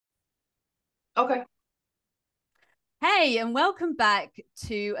Okay. Hey, and welcome back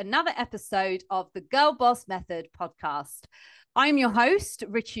to another episode of the Girl Boss Method podcast. I'm your host,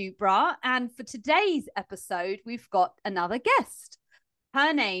 Ritu Bra, and for today's episode, we've got another guest.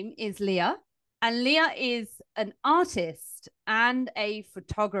 Her name is Lia, and Lia is an artist and a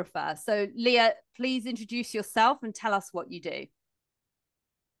photographer. So, Lia, please introduce yourself and tell us what you do.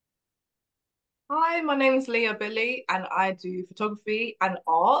 Hi, my name is Lia Billie, and I do photography and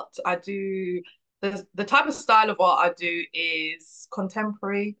art. I do the type of style of art I do is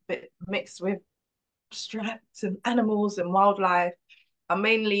contemporary, bit mixed with abstract and animals and wildlife. I'm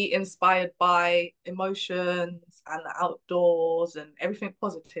mainly inspired by emotions and the outdoors and everything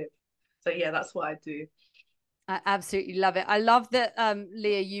positive. So yeah, that's what I do. I absolutely love it. I love that,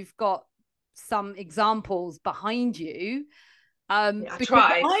 Lia, you've got some examples behind you. Yeah, I Because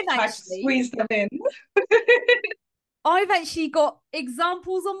tried to squeeze them in. I've actually got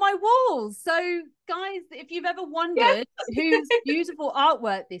examples on my walls. So, guys, if you've ever Yeah. wondered whose beautiful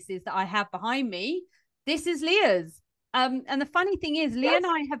artwork this is that I have behind me, this is Lia's. And the funny thing is, Lia Yes.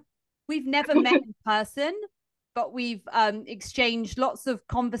 and we've never met in person, but we've exchanged lots of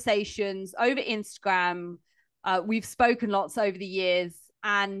conversations over Instagram. We've spoken lots over the years,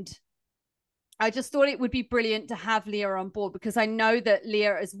 and I just thought it would be brilliant to have Lia on board because I know that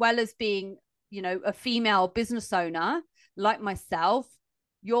Lia, as well as being, a female business owner like myself,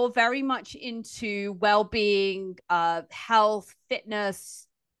 you're very much into well-being, health, fitness.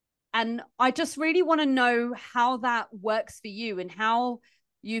 And I just really want to know how that works for you and how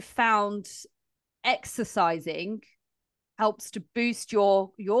you found exercising helps to boost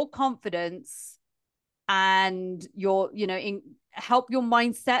your confidence and help your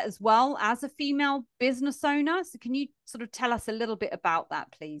mindset as well as a female business owner. So can you sort of tell us a little bit about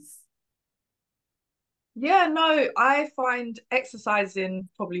that, please? Yeah, no, I find exercising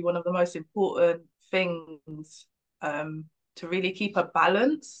probably one of the most important things to really keep a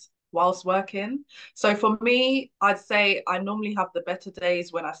balance whilst working. So for me, I'd say I normally have the better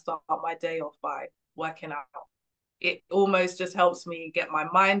days when I start my day off by working out. It almost just helps me get my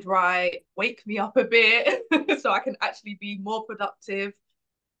mind right, wake me up a bit so I can actually be more productive.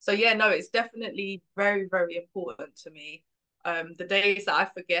 So yeah, no, it's definitely very, very important to me. The days that I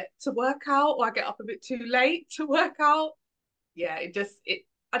forget to work out or I get up a bit too late to work out, yeah, it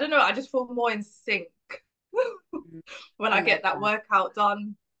I don't know, I just feel more in sync when I I love get that that. workout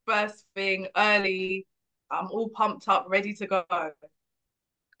done first thing early. I'm all pumped up, ready to go. So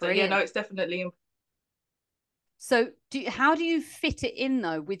yeah, no, Brilliant. it's definitely So how do you fit it in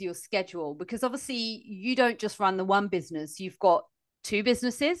though with your schedule? Because obviously you don't just run the one business, you've got two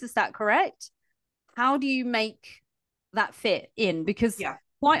businesses, is that correct? How do you make that fit in? Because yeah.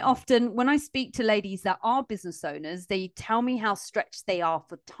 quite often when I speak to ladies that are business owners, they tell me how stretched they are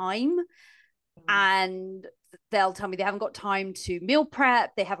for time, and they'll tell me they haven't got time to meal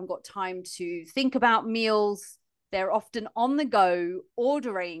prep, they haven't got time to think about meals. They're often on the go,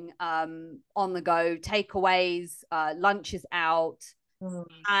 ordering on the go, takeaways, lunches out. Mm,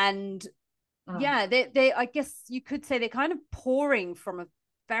 And mm. yeah, they I guess you could say they're kind of pouring from a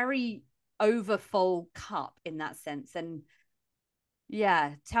very overfull cup in that sense. And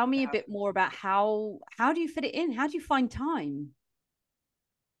yeah, tell me a Yeah. bit more about how do you fit it in? How do you find time?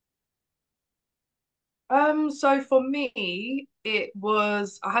 So for me, it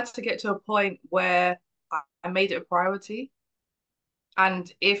was I had to get to a point where I made it a priority.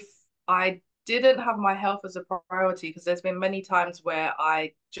 And if I didn't have my health as a priority, because there's been many times where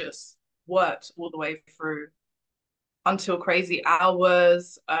I just worked all the way through until crazy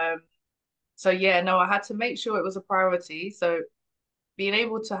hours. So yeah, no, I had to make sure it was a priority. So being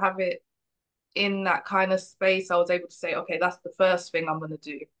able to have it in that kind of space, I was able to say, okay, that's the first thing I'm gonna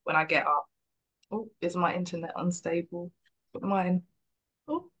do when I get up. Oh, is my internet unstable? Mine.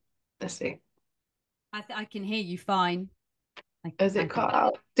 Oh, let's see. I can hear you fine. Is I it can. cut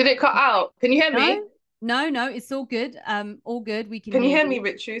out? Did it cut out? Can you hear me? No, no, it's all good. All good. We can Can you hear hear me, you.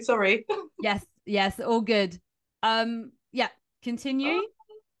 Richu? Sorry. Yes, all good. Yeah, continue.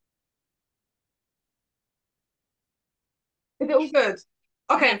 Is it all good? Yes.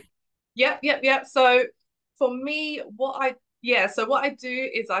 Okay. Yep. So for me, so what I do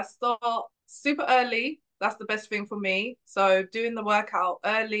is I start super early. That's the best thing for me. So doing the workout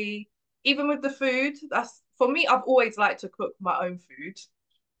early, even with the food, that's for me, I've always liked to cook my own food.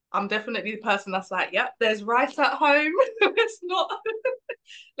 I'm definitely the person that's like, yep, there's rice at home. Let's not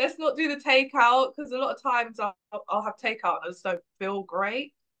let's not do the takeout because a lot of times I'll have takeout and I just don't feel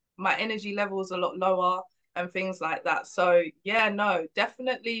great. My energy level is a lot lower and things like that. So yeah, no,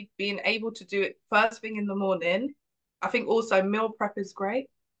 definitely being able to do it first thing in the morning. I think also meal prep is great.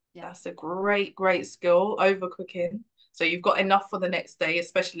 Yeah. That's a great skill, overcooking. So you've got enough for the next day,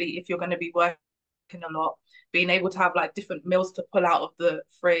 especially if you're going to be working a lot. Being able to have like different meals to pull out of the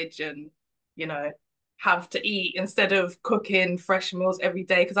fridge and, you know, have to eat instead of cooking fresh meals every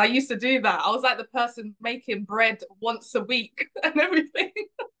day. Because I used to do that. I was like the person making bread once a week and everything.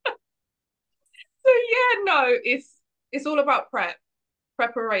 So yeah, no, it's all about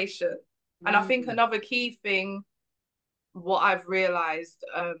preparation. And I think Mm, another key thing, what I've realized,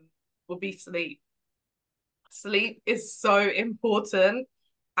 will be sleep. Sleep is so important.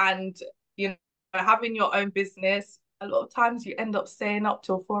 And, you know, having your own business, a lot of times you end up staying up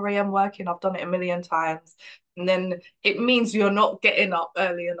till 4 a.m. working. I've done it a million times. And then it means you're not getting up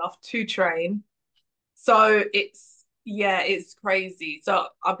early enough to train. So yeah, it's crazy. So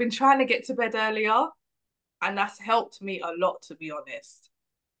I've been trying to get to bed earlier, and that's helped me a lot, to be honest.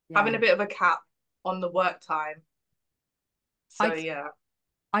 Having yeah. a bit of a cap on the work time. So I yeah.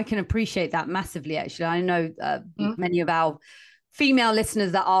 I can appreciate that massively, actually. I know Mm, many of our female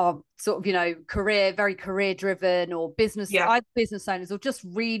listeners that are sort of, very career driven or yeah. either business owners or just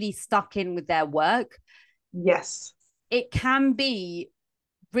really stuck in with their work. Yes. It can be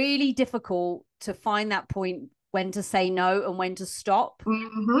really difficult to find that point when to say no and when to stop.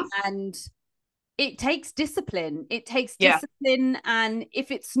 Hmm. And it takes discipline. It takes Yeah. discipline. And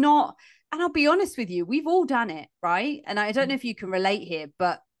if it's not, and I'll be honest with you, we've all done it, right? And I don't know if you can relate here,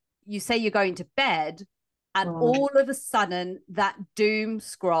 but you say you're going to bed, and Mm. all of a sudden that doom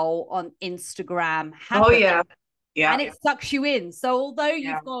scroll on Instagram Oh happens yeah. Yeah. and it sucks you in. So although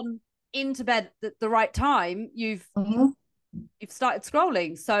Yeah. you've gone into bed at the right time, Hmm. you've started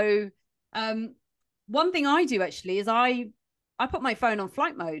scrolling. So um one thing I do actually is I put my phone on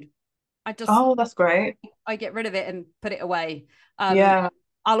flight mode. I just Oh, that's great. I get rid of it and put it away. Yeah.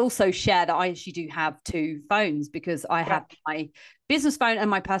 I'll also share that I actually do have two phones because I Yeah. have my business phone and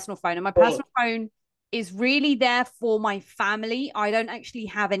my personal phone. And my Great. personal phone is really there for my family. I don't actually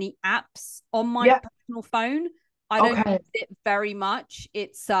have any apps on my Yeah. personal phone. I don't Okay. use it very much.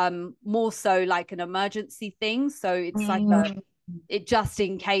 It's more so like an emergency thing. So it's like a Mm. it just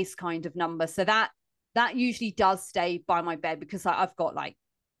in case kind of number. So that usually does stay by my bed because I've got like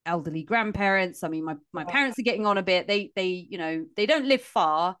elderly grandparents. I mean, my Yeah. parents are getting on a bit. They they don't live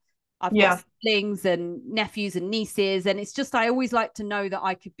far. I've got Yeah. siblings and nephews and nieces, and it's just I always like to know that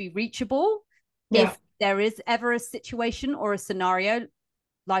I could be reachable Yeah. if there is ever a situation or a scenario.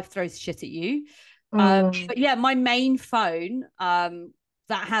 Life throws shit at you. Mm. But yeah, my main phone that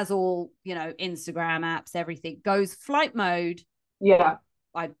has all Instagram apps, everything goes flight mode. Yeah.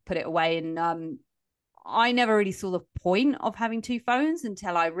 I put it away and I never really saw the point of having two phones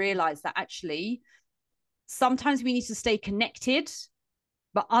until I realized that actually sometimes we need to stay connected,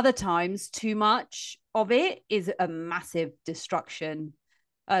 but other times too much of it is a massive Definitely.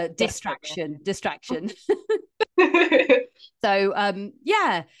 distraction. So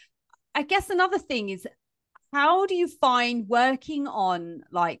yeah, I guess another thing is how do you find working on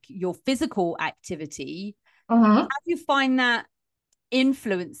like your physical activity? Hmm. How do you find that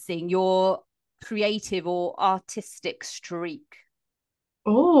influencing your creative or artistic streak?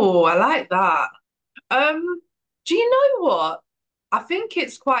 Oh, I like that. Do you know what? I think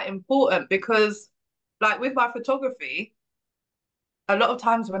it's quite important because, like, with my photography, a lot of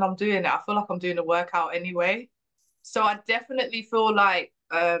times when I'm doing it, I feel like I'm doing a workout anyway. So I definitely feel like,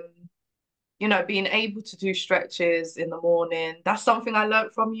 being able to do stretches in the morning, that's something I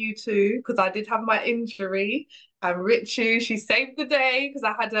learned from you too, because I did have my injury. And Richu, she saved the day because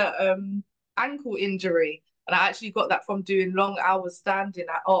I had a ankle injury. And I actually got that from doing long hours standing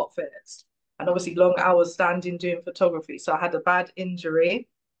at art fairs and obviously long hours standing doing photography. So I had a bad injury.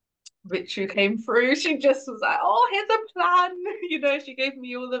 Ritu came through. She just was like, "Oh, here's a plan." She gave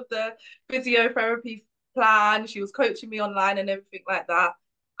me all of the physiotherapy plan. She was coaching me online and everything like that.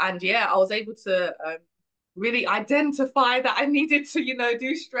 And yeah, I was able to really identify that I needed to,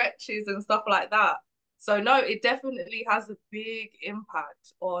 do stretches and stuff like that. So no, it definitely has a big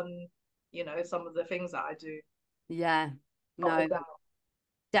impact on, some of the things that I do. Yeah, Not a no, doubt.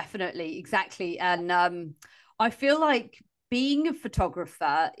 definitely, exactly. And I feel like being a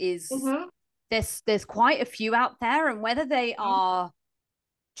photographer is Hmm. there's quite a few out there, and whether they Hmm. are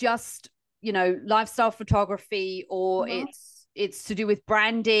just lifestyle photography or Hmm. it's to do with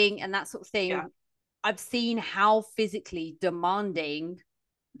branding and that sort of Yeah. thing, I've seen how physically demanding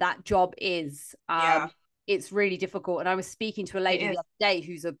that job is. Yeah. It's really difficult. And I was speaking to a It lady the is. other day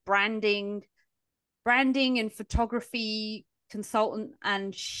who's a branding and photography consultant,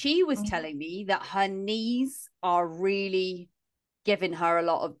 and she was Hmm. telling me that her knees are really giving her a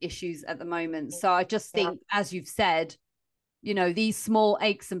lot of issues at the moment. So I just Yeah. think, as you've said, you know, these small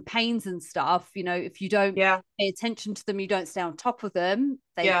aches and pains and stuff, you know, if you don't Yeah. pay attention to them, you don't stay on top of them,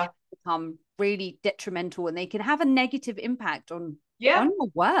 they can Yeah. become really detrimental and they can have a negative impact Yeah. on your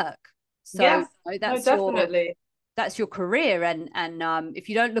work. So Yeah. you know, No, definitely. that's your career, and if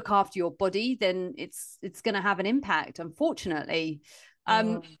you don't look after your body, then it's going to have an impact, unfortunately.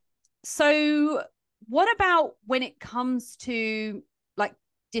 um Mm. so what about when it comes to like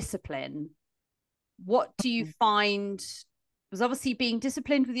discipline? What do you find was obviously being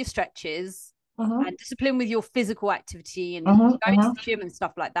disciplined with your stretches Mm-hmm. and disciplined with your physical activity and Mm-hmm. going to Mm-hmm. the gym and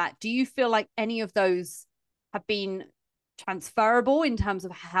stuff like that? Do you feel like any of those have been transferable in terms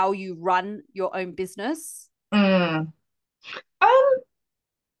of how you run your own business? Mm. Um,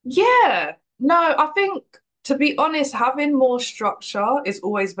 yeah. No, I think to be honest, having more structure is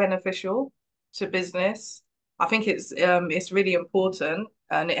always beneficial to business. I think it's really important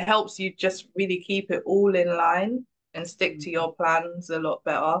and it helps you just really keep it all in line and stick to Mm. your plans a lot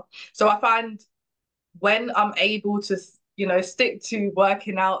better. So I find when I'm able to, you know, stick to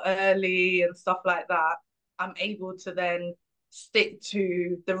working out early and stuff like that, I'm able to then stick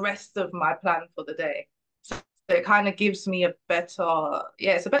to the rest of my plan for the day. So it kind of gives me a better,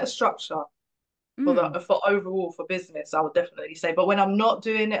 yeah, it's a better structure for Mm. for overall for business, I would definitely say. But when I'm not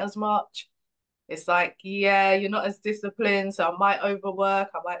doing it as much, it's like, yeah, you're not as disciplined, so I might overwork,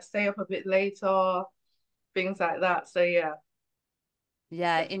 I might stay up a bit later, things like that. So yeah,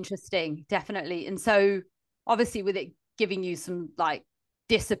 Yeah, definitely. interesting, definitely. And so obviously with it giving you some like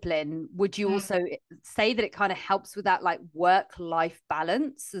discipline, would you Mm. also say that it kind of helps with that like work-life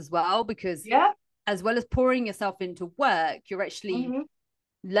balance as well? Because Yeah. as well as pouring yourself into work, you're actually Hmm.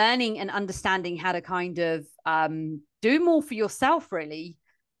 learning and understanding how to kind of do more for yourself, really.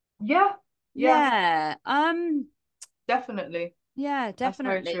 Yeah. Yeah. Yeah. Definitely. Yeah, That's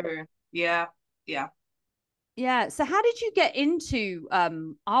very definitely. true. Yeah. Yeah. Yeah. So how did you get into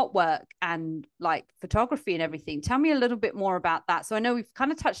artwork and like photography and everything? Tell me a little bit more about that. So I know we've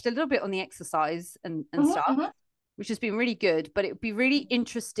kind of touched a little bit on the exercise and Hmm. stuff, Hmm. which has been really good, but it would be really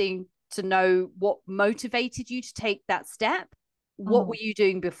interesting to know what motivated you to take that step. What were Hmm. you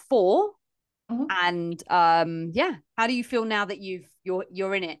doing before? Hmm. And yeah, how do you feel now that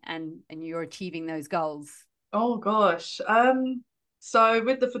you're in it and you're achieving those goals? Oh gosh. So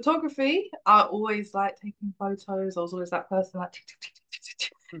with the photography, I always like taking photos. I was always that person like tick, tick, tick, tick, tick,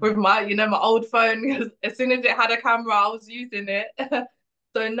 tick, with my, you know, my old phone because as soon as it had a camera, I was using it.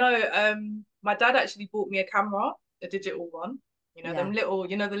 So no, my dad actually bought me a camera, a digital one. You know, them Yeah. little,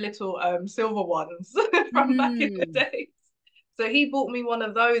 you know, the little silver ones from back in the Mm. days. So he bought me one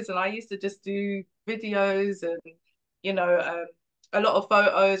of those and I used to just do videos and, you know, a lot of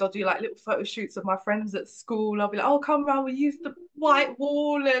photos. I'll do like little photo shoots of my friends at school. I'll be like, oh, come around, we use the white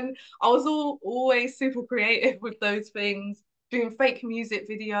wall. And I was always super creative with those things, doing fake music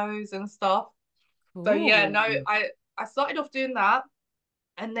videos and stuff. So yeah, Cool. no, I started off doing that.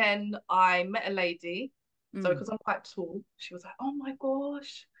 And then I met a lady. So Mm. because I'm quite tall, she was like, oh my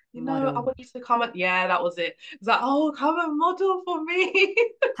gosh, you know, I Model. want you to come and yeah, that was it. It's like, oh, come and model for me.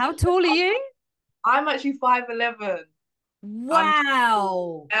 How tall are you? I'm actually 5'11". I'm tall.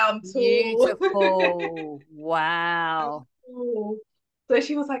 Wow. I'm tall. Beautiful. Wow. Cool. So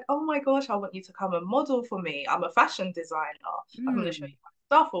she was like, "Oh my gosh, I want you to come and model for me. I'm a fashion designer. I'm going to show Mm. you my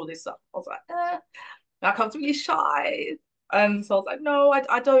stuff, all this stuff." I was like, eh. Like I was really shy, and so I was like, "No,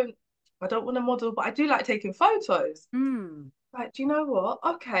 I don't want to model, but I do like taking photos." Mm. Like, do you know what?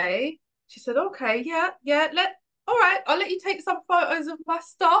 Okay. She said, "Okay, yeah, yeah. All right, I'll let you take some photos of my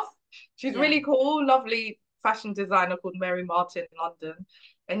stuff." She's Yeah. really cool, lovely fashion designer called Mary Martin in London.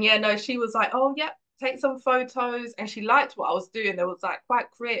 And yeah, no, she was like, "Oh, yeah, take some photos." And she liked what I was doing. There was like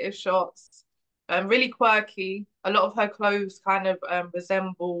quite creative shots, really quirky. A lot of her clothes kind of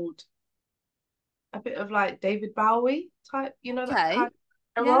resembled a bit of like David Bowie type, you know, that kind Okay.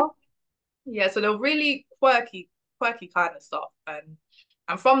 of Yeah. era. Yeah, so they're really quirky kind of stuff.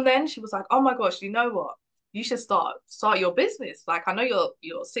 And from then she was like, "Oh my gosh, you know what? You should start your business. Like I know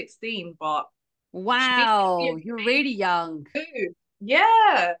you're 16, but you should be Wow. really You're really young. too."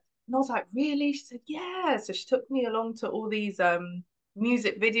 Yeah. And I was like, "Really?" She said, "Yeah." So she took me along to all these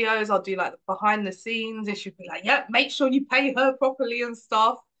music videos. I'll do like the behind the scenes, and she'd be like, "Yeah, make sure you pay her properly and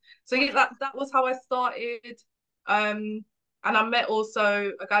stuff." So yeah, that was how I started. Um, and I met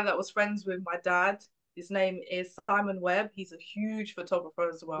also a guy that was friends with my dad. His name is Simon Webb. He's a huge photographer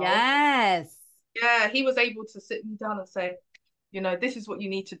as well. Yes. Yeah, he was able to sit me down and say, you know, this is what you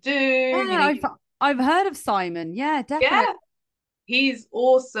need to do. You Yeah, need I've heard of Simon. Yeah, definitely. yeah, he's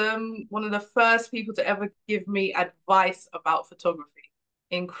awesome. One of the first people to ever give me advice about photography.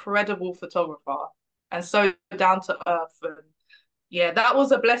 Incredible photographer and so down to earth. yeah, that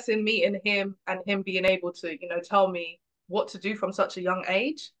was a blessing meeting him and him being able to, tell me what to do from such a young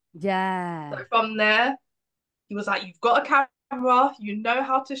age. So Yeah. from there, he was like, you've got a camera, you know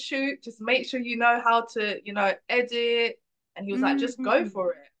how to shoot, just make sure you know how to, edit. And he was like, just go Mm,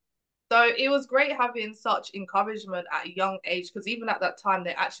 for it. So it was great having such encouragement at a young age because even at that time,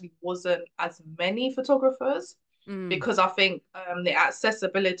 there actually wasn't as many photographers mm. because I think the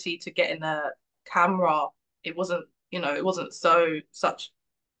accessibility to getting a camera, it wasn't, it wasn't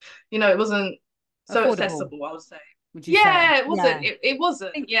it wasn't so Affordable, accessible, I would say. would you say? Yeah, it wasn't. Yeah. It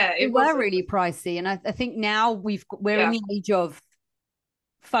wasn't. Think Yeah, they it were wasn't. really pricey, and I think now we're in Yeah, the age of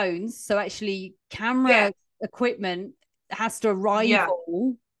phones, so actually yeah, camera equipment has to yeah,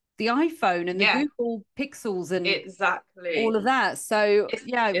 rival the iPhone and the yeah, Google Pixels and all exactly. of that. So It's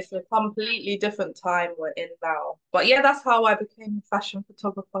yeah. it's a completely different time we're in now. But yeah, that's how I became a fashion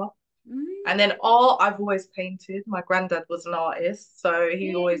photographer. Mm, And then art, I've always painted. My granddad was an artist, so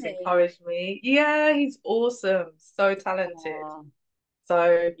he always really? encouraged me. Yeah, he's awesome, so talented. Oh,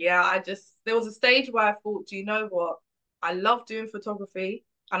 So yeah, there was a stage where I thought, do you know what? I love doing photography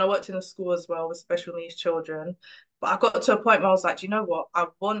and I worked in a school as well with special needs children. But I got to a point where I was like, do you know what? I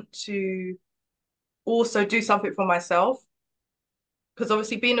want to also do something for myself. Because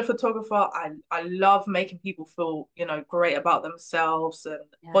obviously being a photographer, I love making people feel, great about themselves and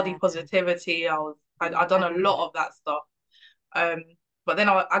body yeah, positivity. I done a yeah. lot of that stuff. Um, but then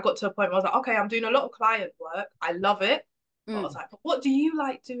I got to a point where I was like, okay, I'm doing a lot of client work. I love it. But I was Mm. like, but what do you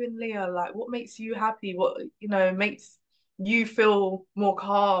like doing, Leah? Like, what makes you happy? What, makes you feel more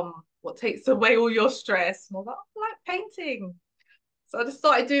calm? What takes away all your stress? And I was like, I like painting. So I just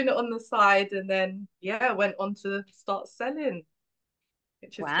started doing it on the side and then, yeah, went on to start selling,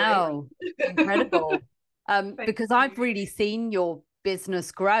 which is great. Wow, incredible. Thank Because I've you. really seen your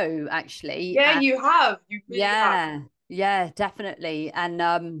business grow actually, Yeah, and you have. You really have. yeah, yeah, definitely.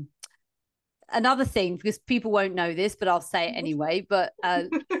 And another thing, because people won't know this, but I'll say it anyway. But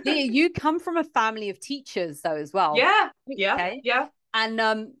Leah, you come from a family of teachers, though, as well. Yeah, yeah, Okay. yeah,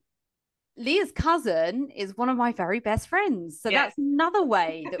 And Leah's cousin is one of my very best friends. So yes. that's another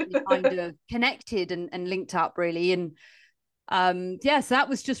way that we kind of connected and linked up, really. And yeah, so that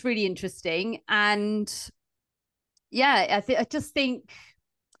was just really interesting. And yeah, I just think,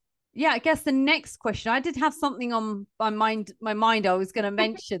 yeah, I guess the next question, I did have something on my mind I was going to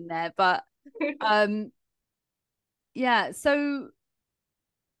mention there, but um yeah, so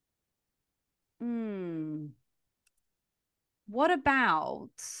hmm, what about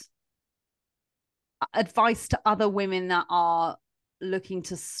advice to other women that are looking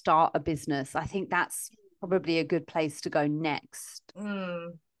to start a business? I think that's probably a good place to go next.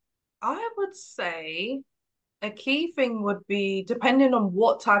 Mm, I would say a key thing would be depending on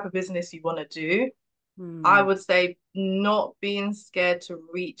what type of business you want to do, I Hmm. would say not being scared to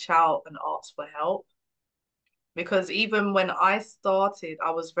reach out and ask for help. Because even when I started,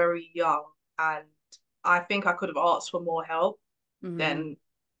 I was very young and I think I could have asked for more help Hmm. than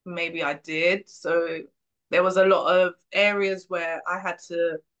maybe I did. So there was a lot of areas where I had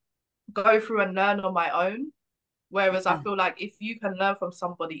to go through and learn on my own. Whereas I Yeah. feel like if you can learn from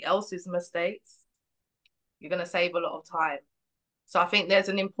somebody else's mistakes, you're going to save a lot of time. So I think there's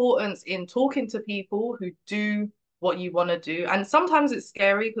an importance in talking to people who do what you want to do. And sometimes it's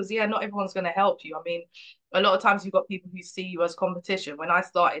scary because, yeah, not everyone's going to help you. I mean, a lot of times you've got people who see you as competition. When I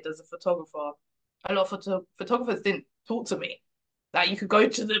started as a photographer, a lot of photographers didn't talk to me. Like you could go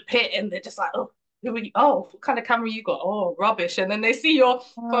to the pit and they're just like, oh, who are you? Oh, what kind of camera you got? Oh, rubbish. And then they see your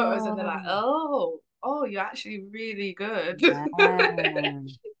photos and they're like, Oh, oh, you're actually really good. yeah.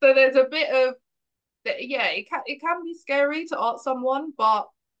 So there's a bit of yeah, it can be scary to art someone, but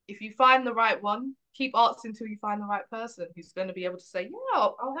if you find the right one, keep arts until you find the right person who's going to be able to say, yeah,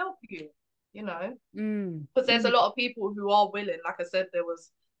 I'll help you, you know, Mm, because there's a mm, lot of people who are willing. Like I said, there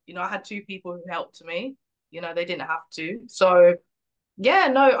was, I had two people who helped me, they didn't have to. So yeah,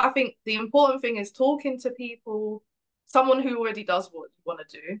 no, I think the important thing is talking to people, someone who already does what you want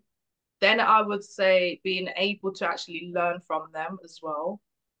to do. Then I would say being able to actually learn from them as well.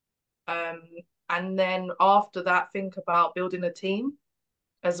 Um, and then after that, think about building a team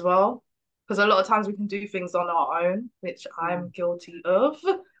as well. Because a lot of times we can do things on our own, which I'm mm. guilty of.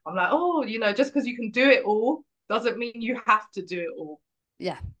 I'm like, oh, just because you can do it all doesn't mean you have to do it all.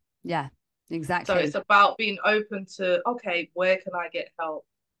 Yeah, yeah, So it's exactly. about being open to, okay, where can I get help?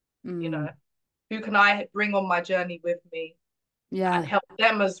 You know, Mm, who can I bring on my journey with me and yeah. help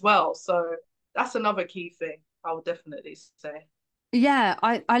them as well? So that's another key thing I would definitely say. Yeah,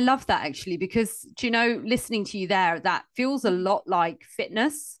 I love that actually because do you know, listening to you there, that feels a lot like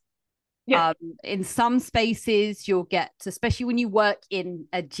fitness. Yeah. In some spaces, you'll get, especially when you work in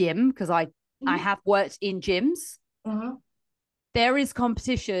a gym, because I have worked in gyms. Mm-hmm. There is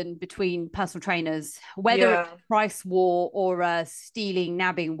competition between personal trainers, whether Yeah. it's a price war or a stealing,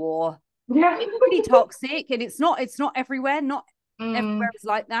 nabbing war. Yeah. It's pretty toxic, and it's not everywhere. Not Mm. everywhere is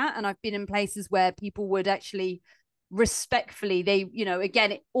like that. And I've been in places where people would actually respectfully, they,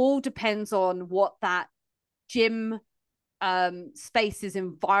 again, it all depends on what that gym space's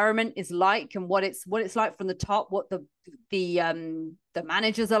environment is like, and what it's like from the top, what the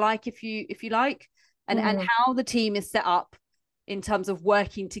managers are like, if you like, and how the team is set up in terms of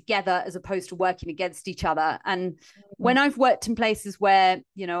working together as opposed to working against each other. And when I've worked in places where,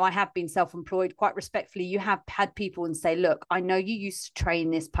 I have been self-employed, quite respectfully, you have had people and say, look, I know you used to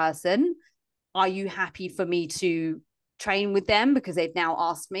train this person. Are you happy for me to train with them because they've now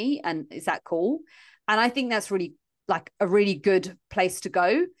asked me? And is that cool? And I think that's really like a really good place to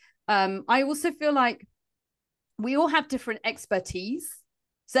go. I also feel like we all have different expertise.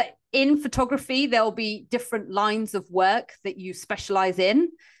 So in photography, there'll be different lines of work that you specialize in.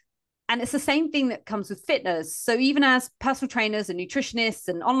 And it's the same thing that comes with fitness. So even as personal trainers and nutritionists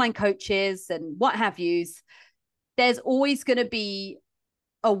and online coaches and what have yous, there's always going to be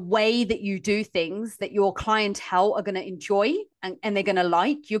a way that you do things that your clientele are going to enjoy and they're going to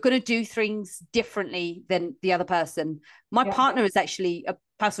like. You're going to do things differently than the other person. My partner is actually a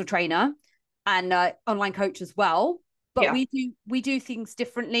personal trainer and online coach as well. But we do things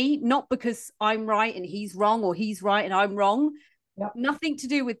differently, not because I'm right and he's wrong, or he's right and I'm wrong. Nothing to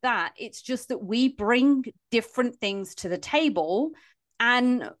do with that. It's just that we bring different things to the table.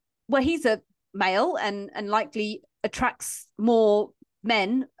 And well, he's a male and likely attracts more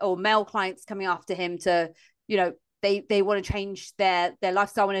men or male clients coming after him to, they want to change their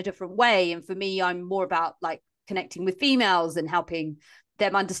lifestyle in a different way. And for me, I'm more about like connecting with females and helping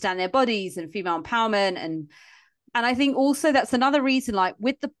them understand their bodies and female empowerment. And I think also that's another reason, like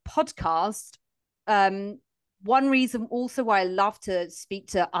with the podcast, one reason also why I love to speak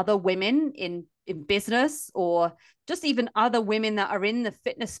to other women in business, or just even other women that are in the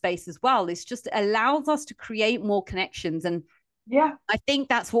fitness space as well, is just allows us to create more connections. And I think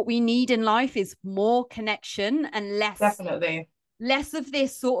that's what we need in life, is more connection and less of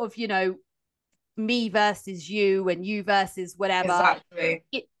this sort of, me versus you and you versus whatever. Exactly.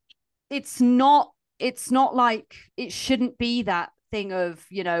 It's not like, it shouldn't be that thing of,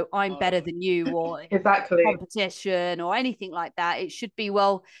 I'm better than you, or exactly competition or anything like that. It should be,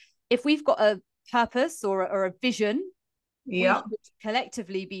 well, if we've got a purpose or a vision, we should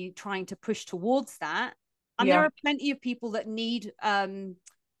collectively be trying to push towards that. And there are plenty of people that need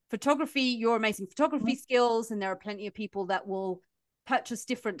photography, your amazing photography skills, and there are plenty of people that will purchase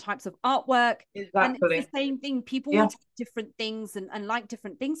different types of artwork. And it's the same thing. People will do different things and like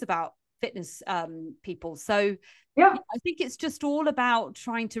different things about fitness people. So I think it's just all about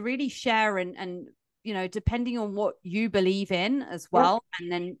trying to really share and depending on what you believe in as well,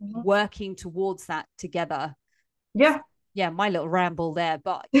 and then working towards that together. My little ramble there,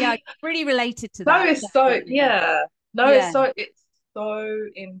 but really related to that. It's so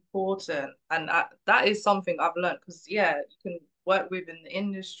important, and that is something I've learned, because you can work within the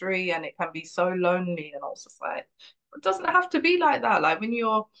industry and it can be so lonely, and also like, it doesn't have to be like that. Like when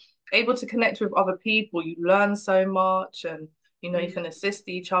you're able to connect with other people, you learn so much, and you can assist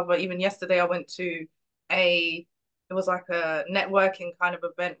each other. Even yesterday I went to it was like a networking kind of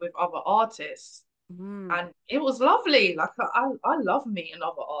event with other artists. And it was lovely. Like I love meeting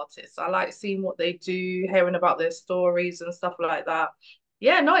other artists. I like seeing what they do, hearing about their stories and stuff like that.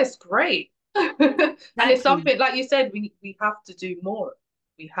 Yeah, no, it's great. And it's something, like you said, we have to do more.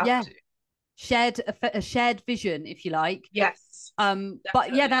 We have to. A shared vision, if you like. Yes.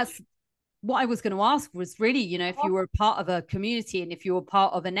 But that's what I was going to ask, was really, if you were a part of a community and if you were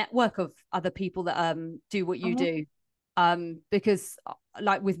part of a network of other people that do what you do. Because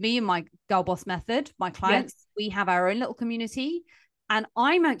like with me and my Girl Boss Method, my clients, we have our own little community, and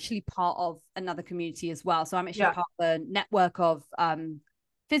I'm actually part of another community as well. So I'm actually part of a network of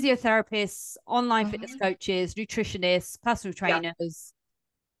physiotherapists, online fitness coaches, nutritionists, personal trainers.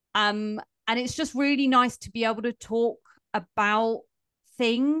 And it's just really nice to be able to talk about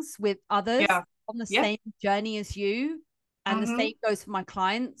things with others on the same journey as you. And the same goes for my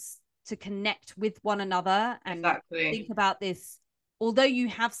clients, to connect with one another and think about this. Although you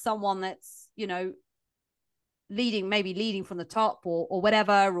have someone that's, leading from the top or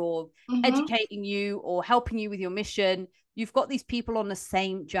whatever, or educating you or helping you with your mission, you've got these people on the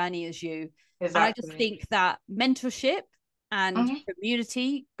same journey as you. And I just think that mentorship and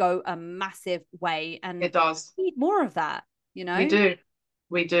community go a massive way, and it does. we need more of that.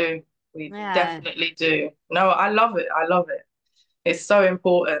 We do. We Yeah. definitely do. No, I love it. I love it. It's so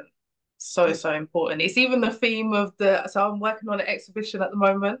important. So, so important. It's even the theme of so I'm working on an exhibition at the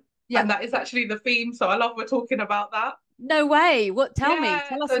moment, Yeah. and that is actually the theme. So I love we're talking about that. No way. What? Tell me. Yeah,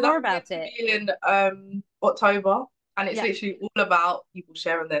 Tell us so more that's meant about to it. be in October, and it's Yeah. literally all about people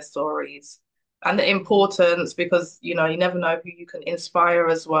sharing their stories and the importance because you know you never know who you can inspire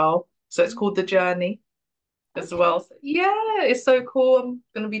as well. So it's Mm. called The Journey as Okay. well. So, yeah, it's so cool. I'm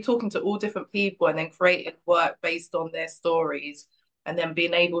going to be talking to all different people and then creating work based on their stories and then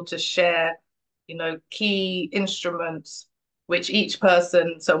being able to share, you know, key instruments which each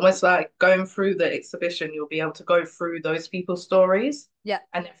person, so almost like going through the exhibition, you'll be able to go through those people's stories Yeah.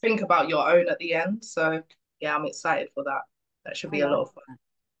 and then think about your own at the end. So yeah, I'm excited for that. That should I be a lot like of fun. that.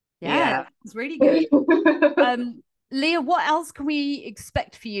 Yeah, Yeah. it's really good. Lia, what else can we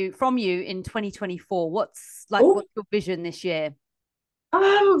expect from you in 2024? Oh, What's your vision this year?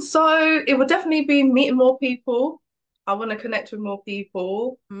 so it will definitely be meeting more people. I want to connect with more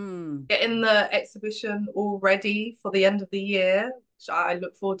people, Hmm. getting the exhibition all ready for the end of the year, which I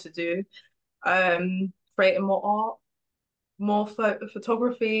look forward to do. Creating more art, more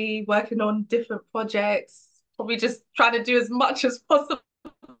photography, working on different projects, probably just trying to do as much as possible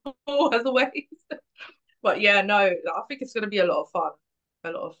as always. But yeah, no, I think it's going to be a lot of fun.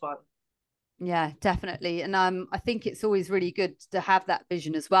 A lot of fun. Yeah, definitely. And I think it's always really good to have that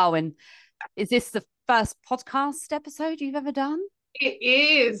vision as well. And is this the first podcast episode you've ever done? It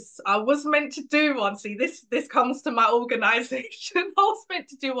is. I was meant to do one. See, this comes to my organization. I was meant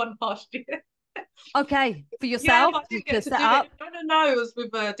to do one last year. Okay, for Yeah, yourself but I didn't to get to set do it. up. No, no, no. It was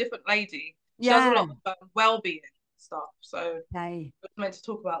with a different lady. She does a Yeah. lot of well-being stuff. So Okay. I was meant to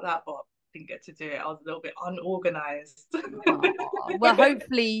talk about that, but didn't get to do it. I was a little bit unorganized. Oh, well,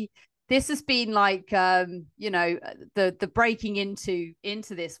 hopefully this has been like the breaking into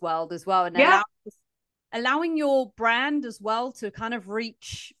this world as well and Yeah, allowing your brand as well to kind of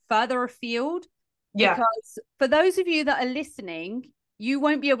reach further afield. yeah, Because for those of you that are listening, you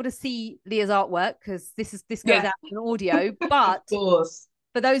won't be able to see Lia's artwork because this goes yeah. out in audio. Of But course.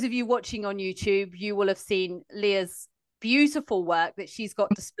 for those of you watching on YouTube, you will have seen Lia's beautiful work that she's got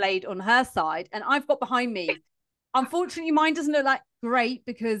displayed on her side, and I've got behind me. Unfortunately, mine doesn't look like great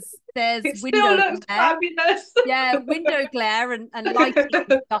because there's It still window looks glare. fabulous. Yeah, window glare and lighting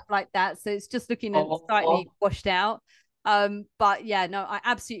and stuff like that. So it's just looking Oh, slightly washed out. But yeah, no, I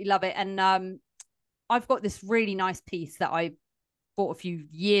absolutely love it. And I've got this really nice piece that I bought a few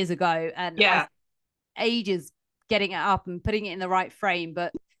years ago, and I yeah. ages getting it up and putting it in the right frame,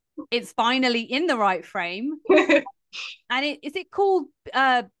 but it's finally in the right frame. And is it called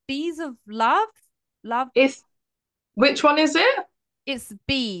Bees of Love? Love. It's which one is it? It's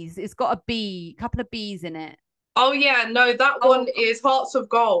bees. It's got a bee, a couple of bees in it. Oh yeah, no, that one Oh, is Hearts of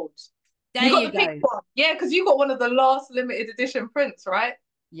Gold. there You got you the pink go. one. Yeah, because you got one of the last limited edition prints, right? Hand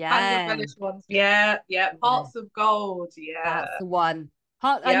Yeah, embellished ones. Yeah, yeah. yeah, Hearts of Gold. Yeah. that's the one.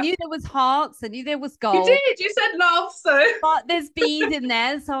 Heart, I Yeah. knew there was hearts. I knew there was You gold, did. You said love, so but there's bees in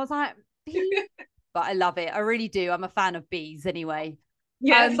there. So I was like, bees. But I love it. I really do. I'm a fan of bees anyway.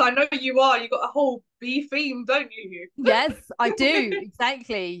 yes, Um, I know you are. You got a whole bee theme, don't you? yes, I do.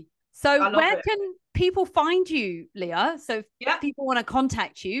 Exactly. So I love where it. can people find you, Lia? So if Yeah. people want to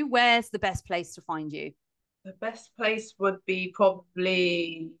contact you, where's the best place to find you? The best place would be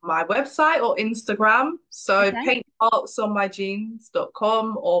probably my website or Instagram. So Okay.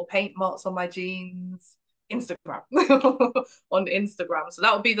 paintmarksonmyjeans.com or paintmarksonmyjeans Instagram on Instagram. So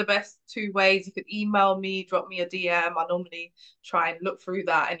that would be the best two ways. You could email me, drop me a DM. I normally try and look through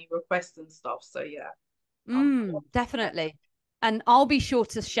that, any requests and stuff. So yeah, yeah. Definitely. And I'll be sure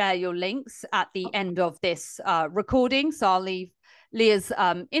to share your links at the end of this recording. So I'll leave Lia's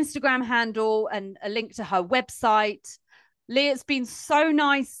Instagram handle and a link to her website. Lia, it's been so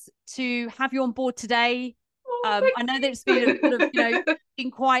nice to have you on board today. Oh, thank I know that it's been a sort of, you.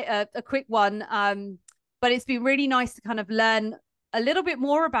 been quite a quick one, but it's been really nice to kind of learn a little bit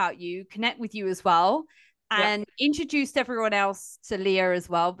more about you, connect with you as well, Yeah. and introduce everyone else to Lia as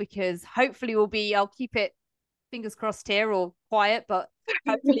well, because hopefully I'll keep it fingers crossed here or quiet, but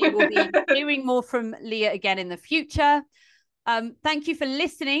hopefully we'll be hearing more from Lia again in the future. Thank you for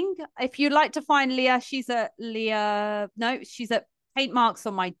listening. If you'd like to find Lia, she's at Paint Marks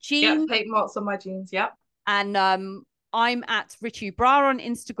on My Yeah, Jeans. paint marks on my jeans. Yeah. And I'm at Richie Bra on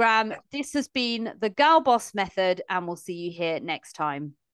Instagram. This has been the Girl Boss Method, and we'll see you here next time.